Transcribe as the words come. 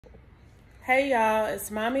Hey y'all, it's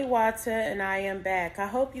Mami Wata and I am back. I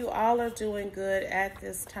hope you all are doing good at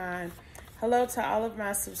this time. Hello to all of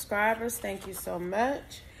my subscribers. Thank you so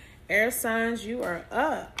much. Air signs, you are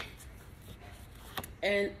up.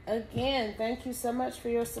 And again, thank you so much for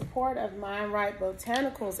your support of Mind Right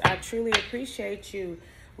Botanicals. I truly appreciate you.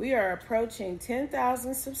 We are approaching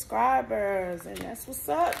 10,000 subscribers, and that's what's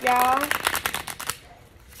up, y'all.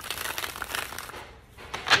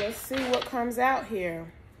 Let's see what comes out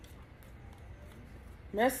here.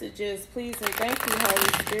 Messages, please and thank you,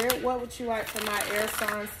 Holy Spirit. What would you like for my air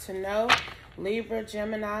signs to know? Libra,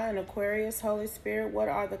 Gemini, and Aquarius, Holy Spirit. What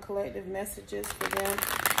are the collective messages for them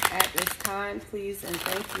at this time? Please and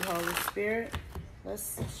thank you, Holy Spirit.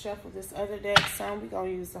 Let's shuffle this other deck some. We're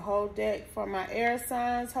going to use the whole deck for my air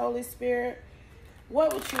signs, Holy Spirit.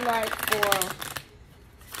 What would you like for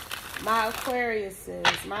my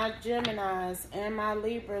Aquariuses, my Geminis, and my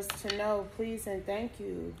Libras to know? Please and thank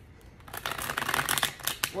you.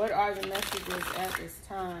 What are the messages at this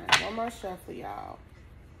time? One more shuffle, y'all.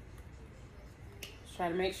 Let's try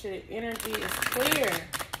to make sure the energy is clear.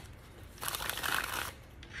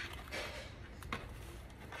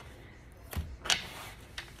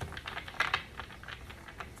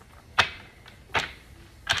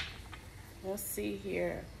 Let's see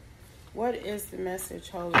here. What is the message,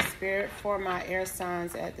 Holy Spirit, for my air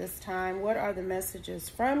signs at this time? What are the messages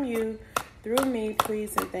from you through me,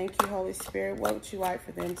 please and thank you, Holy Spirit? What would you like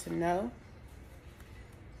for them to know?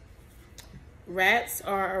 Rats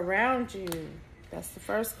are around you. That's the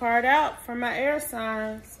first card out for my air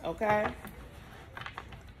signs, okay?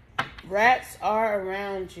 Rats are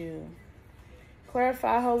around you.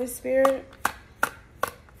 Clarify, Holy Spirit.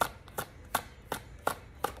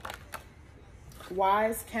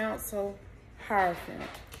 Wise counsel, Hierophant.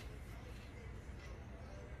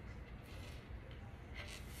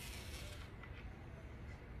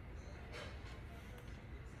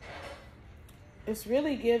 It's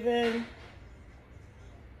really given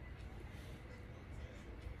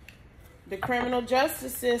the criminal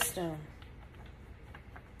justice system.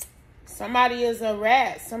 Somebody is a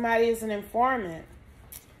rat. Somebody is an informant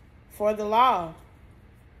for the law.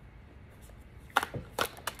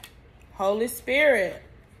 Holy Spirit.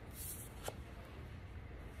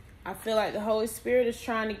 I feel like the Holy Spirit is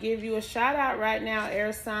trying to give you a shout out right now,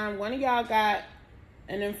 air sign. One of y'all got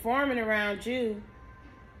an informant around you.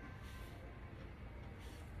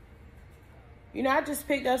 You know, I just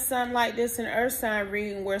picked up something like this in Earth sign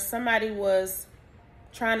reading where somebody was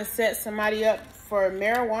trying to set somebody up for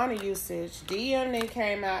marijuana usage. DM then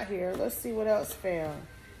came out here. Let's see what else fell.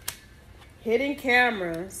 Hidden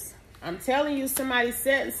cameras. I'm telling you, somebody's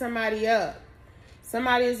setting somebody up.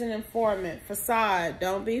 Somebody is an informant. Facade.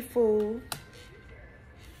 Don't be fooled.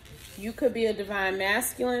 You could be a divine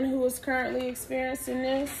masculine who is currently experiencing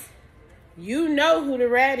this. You know who the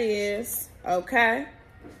rat is, okay?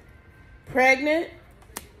 Pregnant,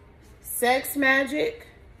 sex magic,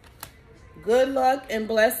 good luck and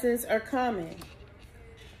blessings are coming.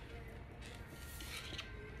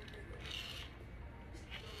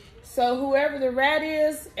 So whoever the rat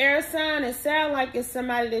is, air sign, it sounds like it's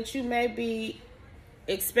somebody that you may be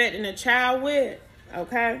expecting a child with,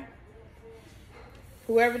 okay?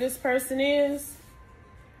 Whoever this person is.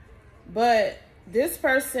 But this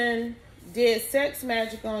person did sex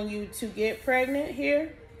magic on you to get pregnant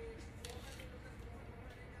here.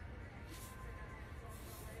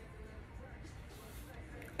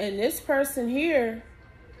 And this person here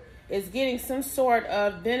is getting some sort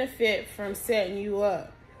of benefit from setting you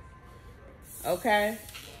up. Okay?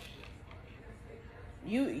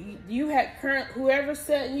 You had whoever's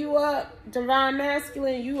setting you up, divine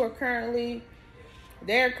masculine,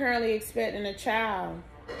 they're currently expecting a child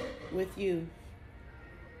with you.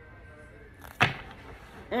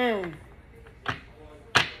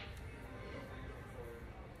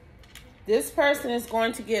 This person is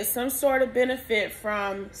going to get some sort of benefit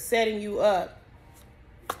from setting you up.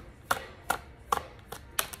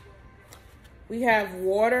 We have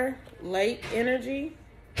water, lake energy.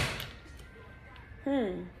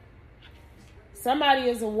 Somebody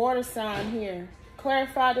is a water sign here.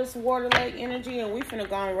 Clarify this water, lake energy, and we finna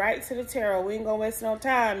go right to the tarot. We ain't gonna waste no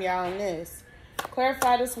time, y'all, on this.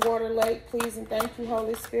 Clarify this water, lake, please, and thank you,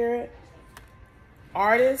 Holy Spirit.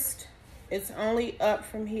 Artist, it's only up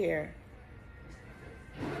from here.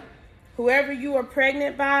 Whoever you are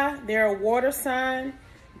pregnant by, they're a water sign.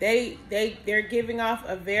 They're giving off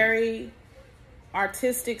a very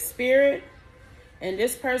artistic spirit, and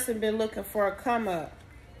this person been looking for a come up.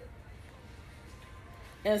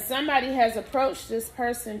 And somebody has approached this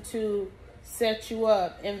person to set you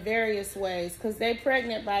up in various ways because they're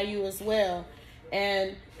pregnant by you as well.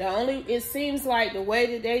 And it seems like the way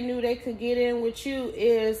that they knew they could get in with you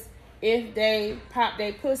is if they pop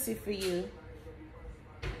their pussy for you.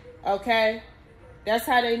 Okay? That's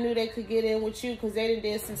how they knew they could get in with you, because they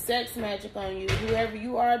did some sex magic on you. Whoever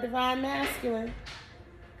you are, divine masculine.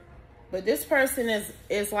 But this person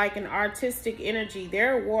is like an artistic energy.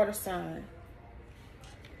 They're a water sign.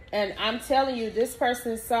 And I'm telling you, this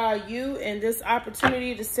person saw you and this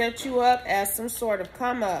opportunity to set you up as some sort of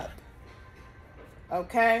come up.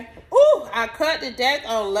 Okay? Ooh, I cut the deck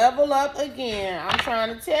on level up again. I'm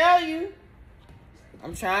trying to tell you.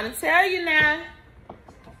 I'm trying to tell you now.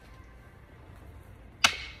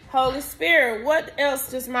 Holy Spirit, what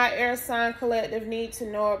else does my air sign collective need to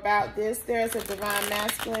know about this? There's a divine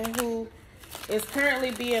masculine who is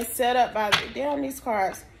currently being set up by... Damn, these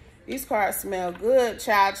cards. These cards smell good,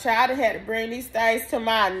 child. Child, I had to bring these things to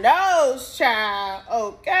my nose, child.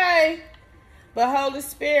 Okay. But Holy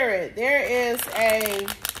Spirit, there is a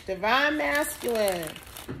divine masculine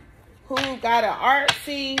who got an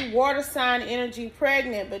artsy water sign energy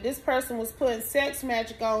pregnant. But this person was putting sex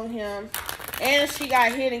magic on him. And she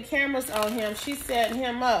got hidden cameras on him. She's setting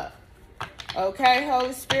him up. Okay,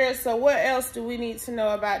 Holy Spirit. So what else do we need to know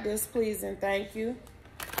about this, please and thank you?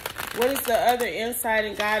 What is the other insight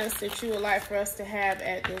and guidance that you would like for us to have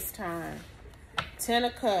at this time? 10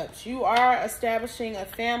 of Cups. You are establishing a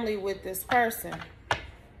family with this person.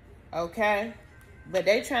 Okay? But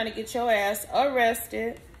they trying to get your ass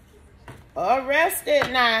arrested. Arrested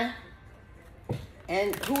now.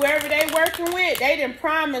 And whoever they working with, they done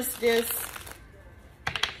promised this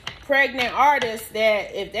pregnant artist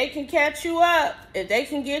that if they can catch you up, if they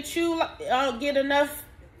can get you, get enough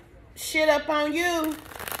shit up on you,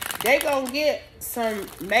 they gonna get some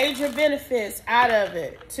major benefits out of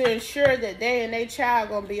it to ensure that they and their child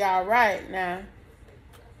gonna be all right. Now,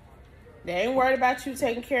 they ain't worried about you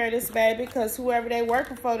taking care of this baby, because whoever they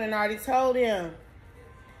working for done already told them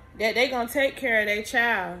that they gonna take care of their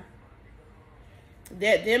child,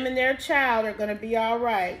 that them and their child are gonna be all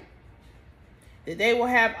right, that they will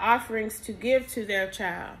have offerings to give to their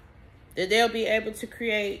child, that they'll be able to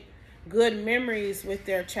create good memories with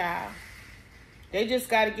their child. They just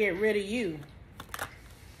got to get rid of you.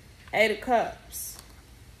 8 of Cups.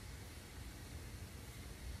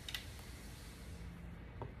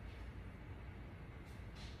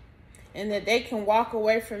 And that they can walk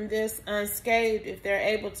away from this unscathed if they're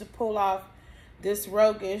able to pull off this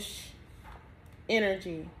roguish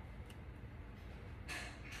energy.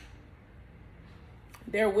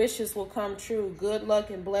 Their wishes will come true. Good luck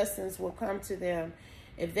and blessings will come to them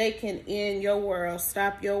if they can end your world,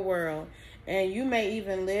 stop your world. And you may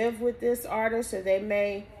even live with this artist, or they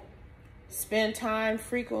may spend time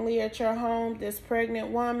frequently at your home, this pregnant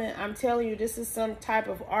woman. I'm telling you, this is some type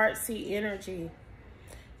of artsy energy.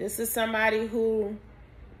 This is somebody who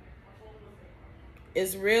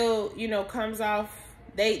is real, you know, comes off,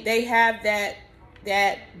 they have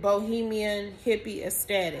that bohemian hippie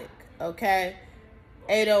aesthetic, okay?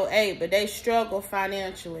 808, but they struggle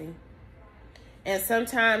financially. And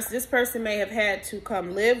sometimes this person may have had to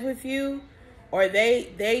come live with you, or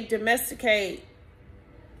they domesticate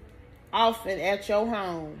often at your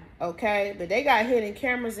home, okay? But they got hidden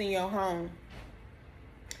cameras in your home.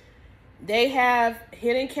 They have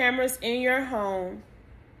hidden cameras in your home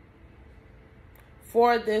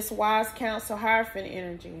for this wise counsel Hierophant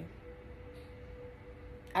energy.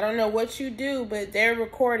 I don't know what you do, but they're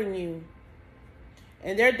recording you.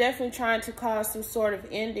 And they're definitely trying to cause some sort of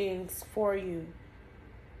endings for you.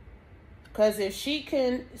 Because if she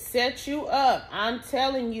can set you up, I'm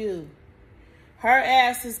telling you, her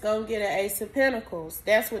ass is going to get an Ace of Pentacles.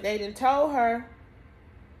 That's what they done told her.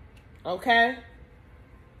 Okay?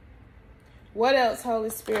 What else, Holy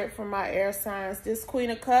Spirit, for my air signs? This Queen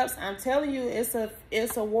of Cups, I'm telling you, it's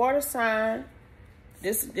a water sign.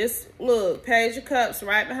 This look, Page of Cups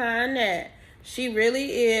right behind that. She really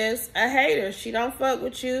is a hater. She don't fuck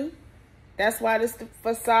with you. That's why this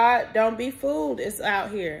facade, don't be fooled, is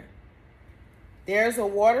out here. There's a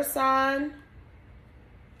water sign,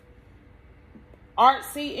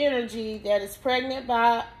 artsy energy that is pregnant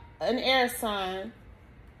by an air sign.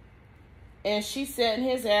 And she's setting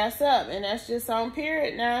his ass up. And that's just on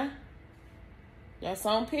period now. That's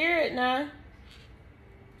on period now.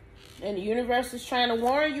 And the universe is trying to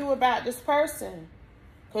warn you about this person.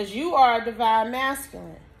 Because you are a divine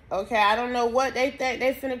masculine. Okay, I don't know what they think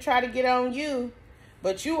they finna try to get on you.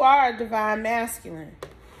 But you are a divine masculine.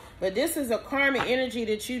 But this is a karmic energy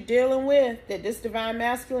that you dealing with. That this divine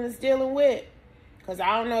masculine is dealing with. Because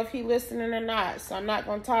I don't know if he listening or not. So I'm not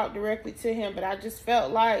going to talk directly to him. But I just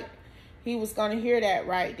felt like he was going to hear that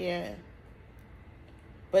right then.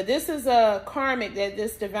 But this is a karmic that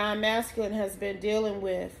this divine masculine has been dealing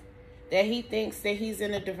with, that he thinks that he's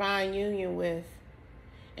in a divine union with.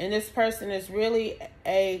 And this person is really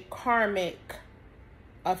a karmic,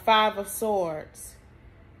 a 5 of swords.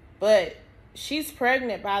 But she's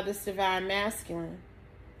pregnant by this divine masculine.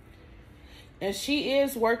 And she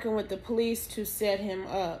is working with the police to set him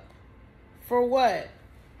up. For what?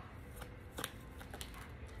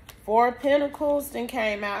 4 of Pentacles then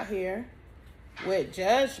came out here with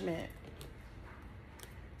Judgment.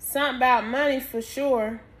 Something about money for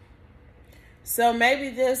sure. So maybe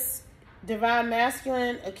this divine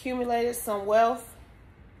masculine accumulated some wealth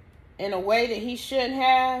in a way that he shouldn't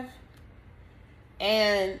have.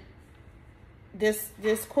 And this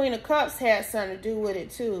Queen of Cups had something to do with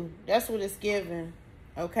it too. That's what it's giving.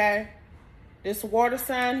 Okay? This water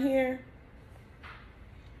sign here.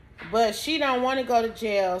 But she don't want to go to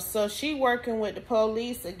jail. So she working with the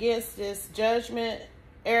police against this Judgment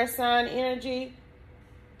air sign energy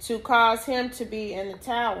to cause him to be in the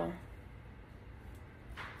tower.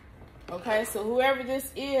 Okay, so whoever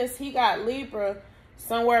this is, he got Libra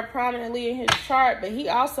somewhere prominently in his chart, but he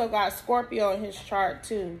also got Scorpio in his chart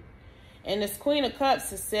too. And this Queen of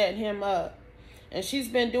Cups is setting him up. And she's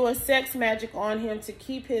been doing sex magic on him to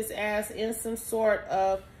keep his ass in some sort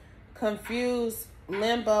of confused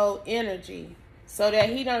limbo energy, so that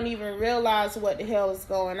he don't even realize what the hell is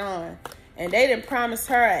going on. And they didn't promise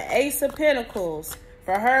her an Ace of Pentacles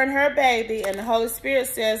for her and her baby, and the Holy Spirit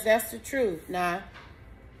says that's the truth. Now,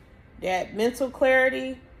 that mental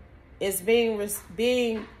clarity is being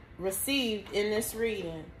received in this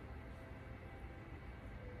reading.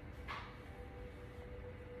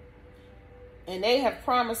 And they have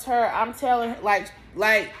promised her, I'm telling her,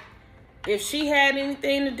 like if she had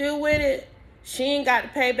anything to do with it, she ain't got to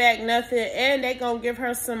pay back nothing, and they gonna give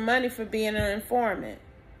her some money for being an informant.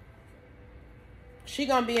 She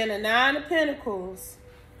gonna be in the 9 of Pentacles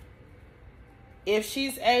if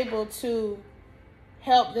she's able to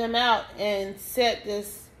help them out and set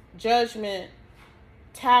this Judgment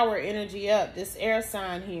tower energy up, this air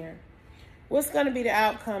sign here. What's going to be the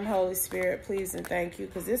outcome, Holy Spirit, please and thank you,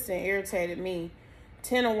 because this thing irritated me.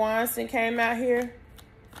 10 of Wands came out here.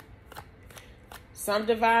 Some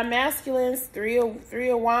divine masculines, 3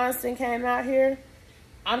 of Wands came out here.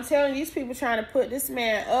 I'm telling you, these people trying to put this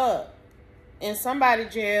man up in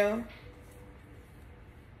somebody's jail.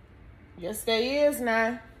 Yes, they is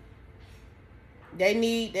now. They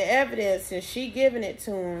need the evidence, and she giving it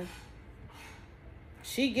to him.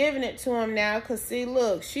 She giving it to him now, because see,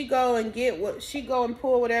 look, she go and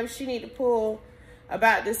pull whatever she need to pull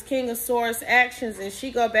about this King of Swords actions, and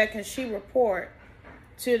she go back and she report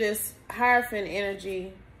to this Hierophant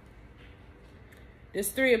energy, this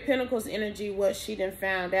 3 of Pentacles energy, what she done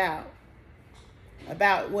found out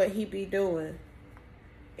about what he be doing.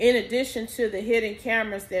 In addition to the hidden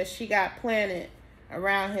cameras that she got planted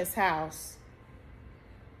around his house.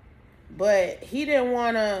 But he didn't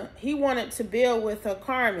want to, he wanted to build with a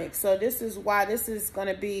karmic. So this is why this is going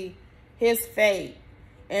to be his fate.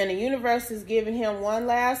 And the universe is giving him one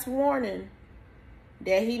last warning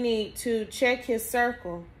that he need to check his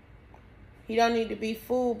circle. He don't need to be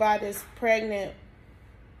fooled by this pregnant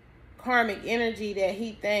karmic energy that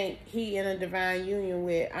he think he in a divine union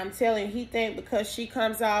with. I'm telling you, he think because she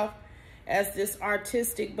comes off as this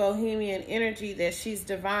artistic bohemian energy that she's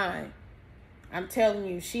divine. I'm telling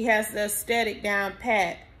you, she has the aesthetic down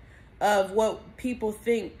pat of what people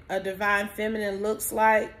think a divine feminine looks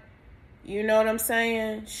like. You know what I'm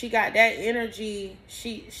saying? She got that energy.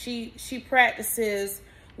 She practices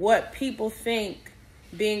what people think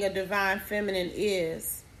being a divine feminine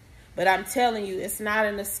is. But I'm telling you, it's not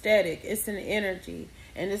an aesthetic. It's an energy.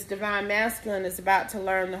 And this divine masculine is about to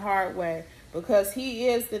learn the hard way. Because he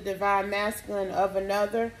is the divine masculine of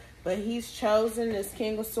another. But he's chosen, this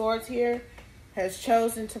King of Swords here, has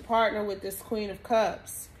chosen to partner with this Queen of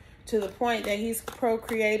Cups. To the point that he's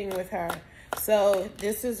procreating with her. So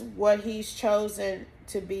this is what he's chosen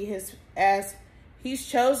to be his, he's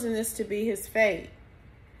chosen this to be his fate.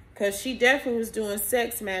 Because she definitely was doing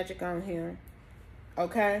sex magic on him.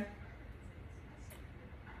 Okay?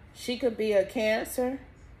 She could be a Cancer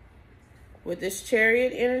with this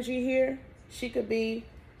Chariot energy here. She could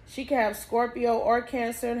have Scorpio or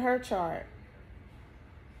Cancer in her chart.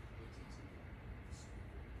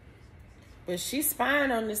 But she's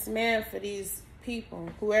spying on this man for these people.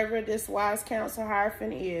 Whoever this wise counsel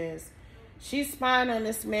Hierophant is. She's spying on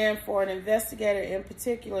this man for an investigator, in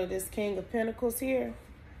particular this King of Pentacles here.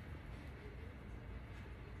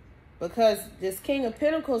 Because this King of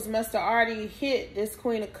Pentacles must have already hit this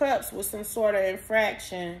Queen of Cups with some sort of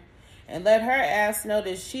infraction. And let her ass know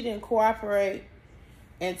that she didn't cooperate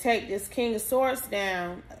and take this King of Swords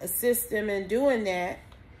down, assist them in doing that,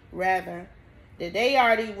 rather, that they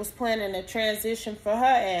already was planning a transition for her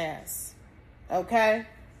ass. Okay?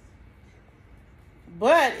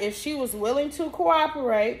 But if she was willing to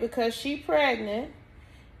cooperate because she pregnant,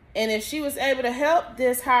 and if she was able to help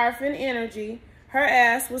this Hierophant energy, her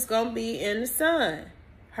ass was going to be in the sun.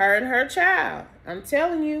 Her and her child. I'm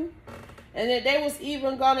telling you. And that they was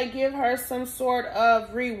even going to give her some sort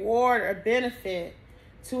of reward or benefit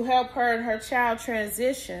to help her and her child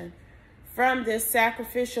transition from this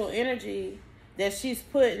sacrificial energy that she's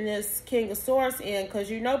putting this King of Swords in. Because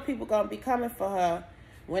you know people going to be coming for her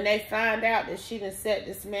when they find out that she done set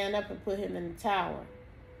this man up and put him in the tower.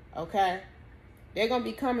 Okay? They're going to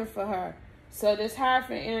be coming for her. So this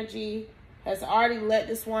Hierophant energy has already let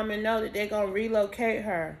this woman know that they're going to relocate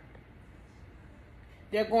her.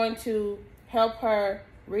 They're going to help her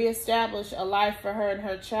reestablish a life for her and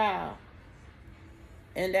her child.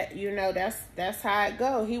 And that, you know, that's how it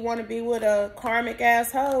go. He want to be with a karmic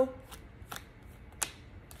asshole.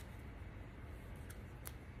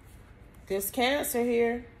 This Cancer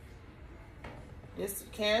here. This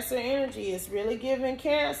Cancer energy is really giving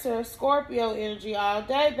Cancer, Scorpio energy all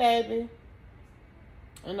day, baby.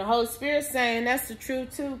 And the Holy Spirit saying that's the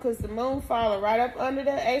truth too, because the moon falling right up under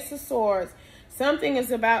the Ace of Swords. Something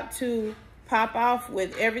is about to pop off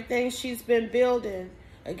with everything she's been building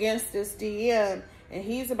against this DM, and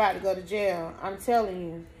he's about to go to jail. I'm telling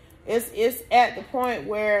you. It's at the point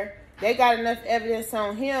where they got enough evidence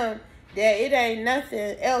on him that it ain't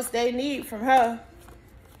nothing else they need from her.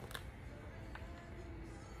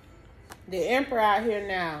 The Emperor out here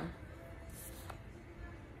now.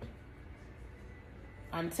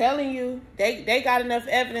 I'm telling you, they got enough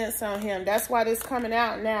evidence on him. That's why this coming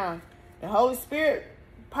out now. The Holy Spirit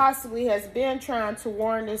possibly has been trying to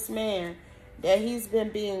warn this man that he's been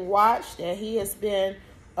being watched, that he has been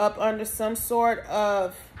up under some sort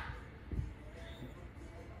of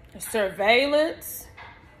surveillance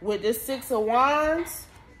with this Six of Wands.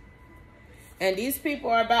 And these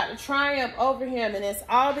people are about to triumph over him. And it's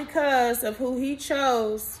all because of who he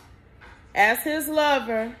chose as his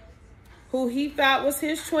lover, who he thought was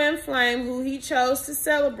his twin flame, who he chose to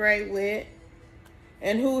celebrate with,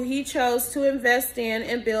 and who he chose to invest in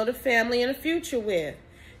and build a family and a future with.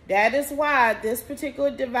 That is why this particular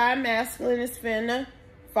divine masculine is finna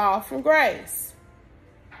fall from grace.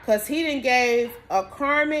 Because he done gave a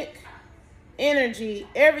karmic energy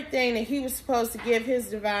everything that he was supposed to give his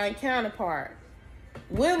divine counterpart.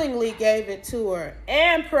 Willingly gave it to her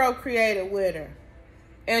and procreated with her.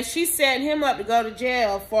 And she set him up to go to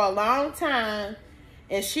jail for a long time.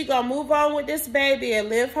 And she gonna move on with this baby and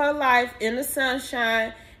live her life in the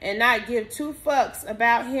sunshine and not give two fucks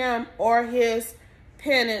about him or his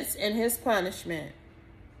penance and his punishment.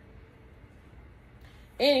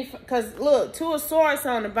 Because look, Two of Swords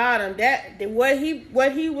on the bottom. What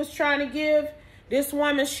he was trying to give this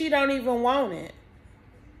woman, she don't even want it.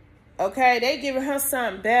 Okay, they giving her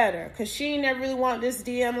something better. Because she ain't never really want this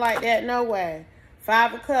DM like that, no way.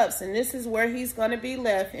 Five of Cups, and this is where he's going to be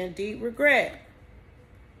left in deep regret.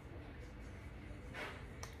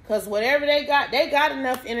 Because whatever they got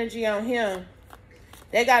enough energy on him.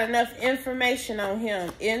 They got enough information on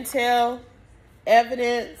him. Intel,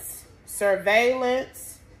 evidence,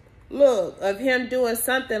 surveillance. Look, of him doing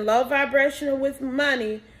something low vibrational with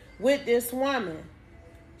money with this woman.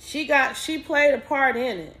 She played a part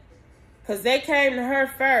in it. Because they came to her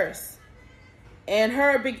first. And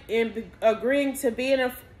her agreeing to be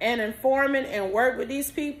an informant and work with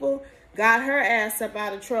these people got her ass up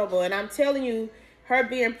out of trouble. And I'm telling you, her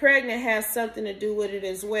being pregnant has something to do with it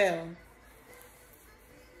as well.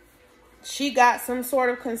 She got some sort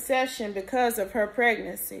of concession because of her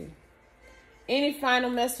pregnancy. Any final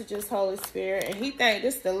messages, Holy Spirit? And he think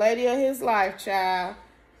this the lady of his life, child.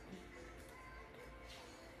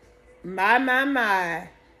 My.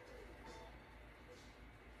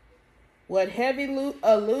 What heavy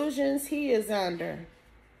illusions he is under.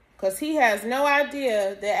 Because he has no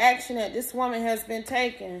idea the action that this woman has been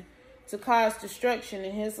taking to cause destruction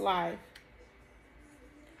in his life.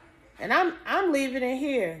 And I'm leaving it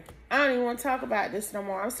here. I don't even want to talk about this no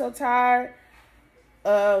more. I'm so tired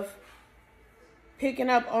of picking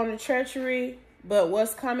up on the treachery. But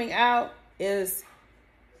what's coming out is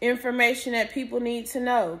information that people need to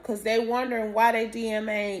know. Because they wondering why they DM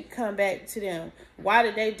ain't come back to them. Why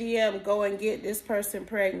did they DM go and get this person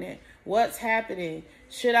pregnant? What's happening?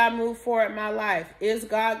 Should I move forward in my life? Is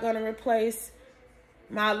God going to replace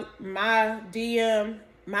my DM,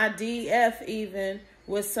 my DF even,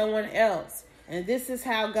 with someone else? And this is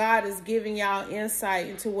how God is giving y'all insight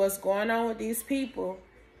into what's going on with these people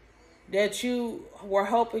that you were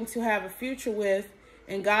hoping to have a future with.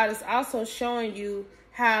 And God is also showing you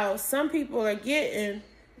how some people are getting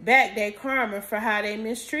back their karma for how they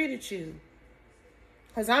mistreated you.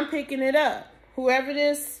 Because I'm picking it up. Whoever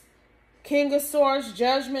this King of Swords,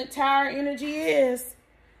 Judgment, Tower energy is,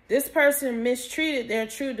 this person mistreated their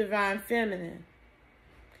true divine feminine.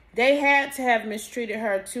 They had to have mistreated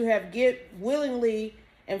her to have willingly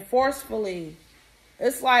and forcefully.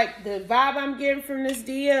 It's like the vibe I'm getting from this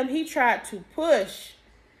DM, he tried to push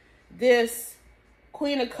this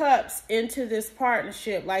Queen of Cups into this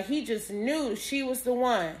partnership. Like he just knew she was the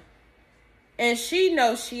one. And she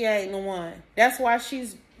knows she ain't the one. That's why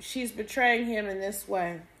she's betraying him in this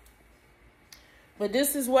way. But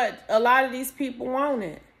this is what a lot of these people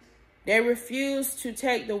wanted. They refused to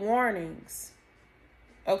take the warnings.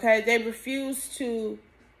 Okay? They refused to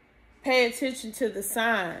pay attention to the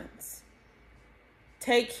signs.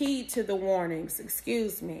 Take heed to the warnings.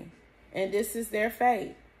 Excuse me. And this is their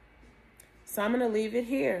fate. So I'm going to leave it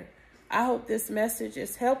here. I hope this message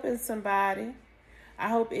is helping somebody. I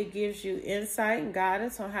hope it gives you insight and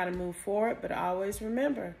guidance on how to move forward. But always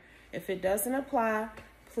remember, if it doesn't apply,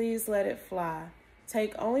 please let it fly.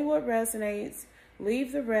 Take only what resonates.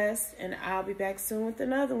 Leave the rest. And I'll be back soon with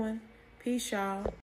another one. Peace, y'all.